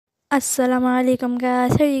Assalamu alaikum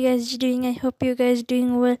guys, how are you guys doing? I hope you guys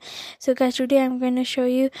doing well. So guys, today I'm going to show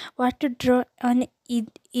you what to draw on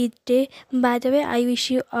Eid day. By the way, I wish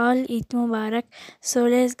you all Eid Mubarak. So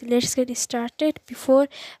let's get started. Before,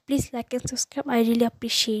 please like and subscribe, I really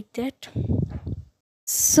appreciate that.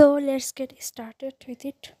 So let's get started with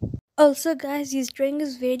it. Also guys, this drawing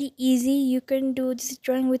is very easy. You can do this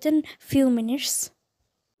drawing within few minutes.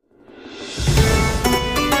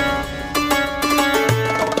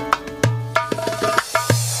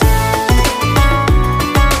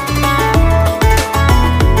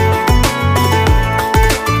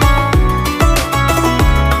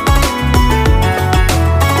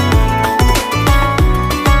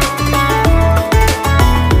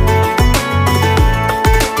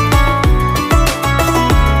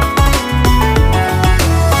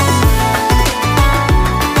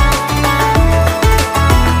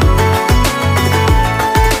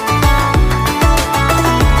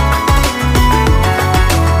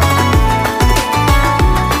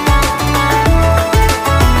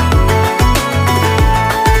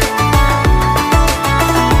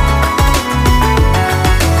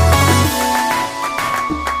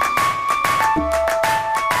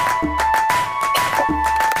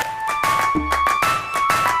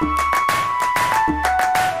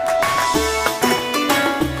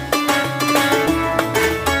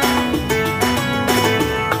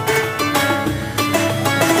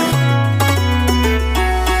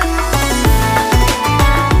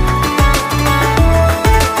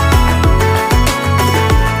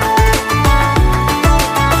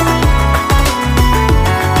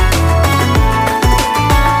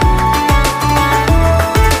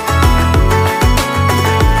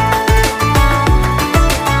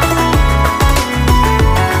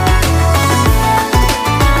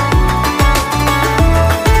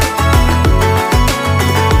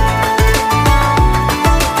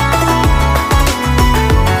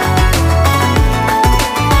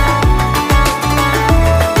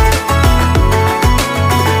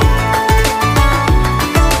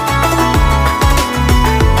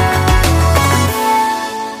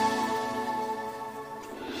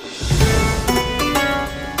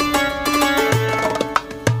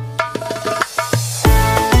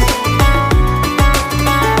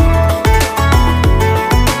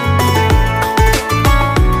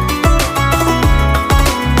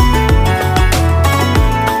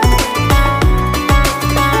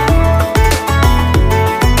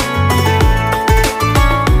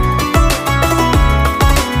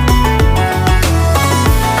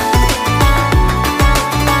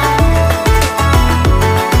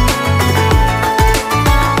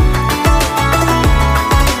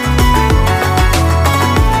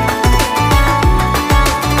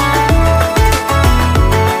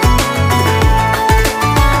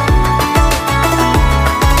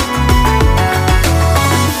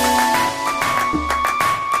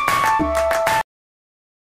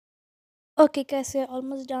 Okay guys, we're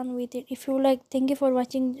almost done with it. If you like, thank you for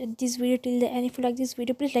watching this video till the end. If you like this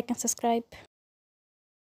video, please like and subscribe.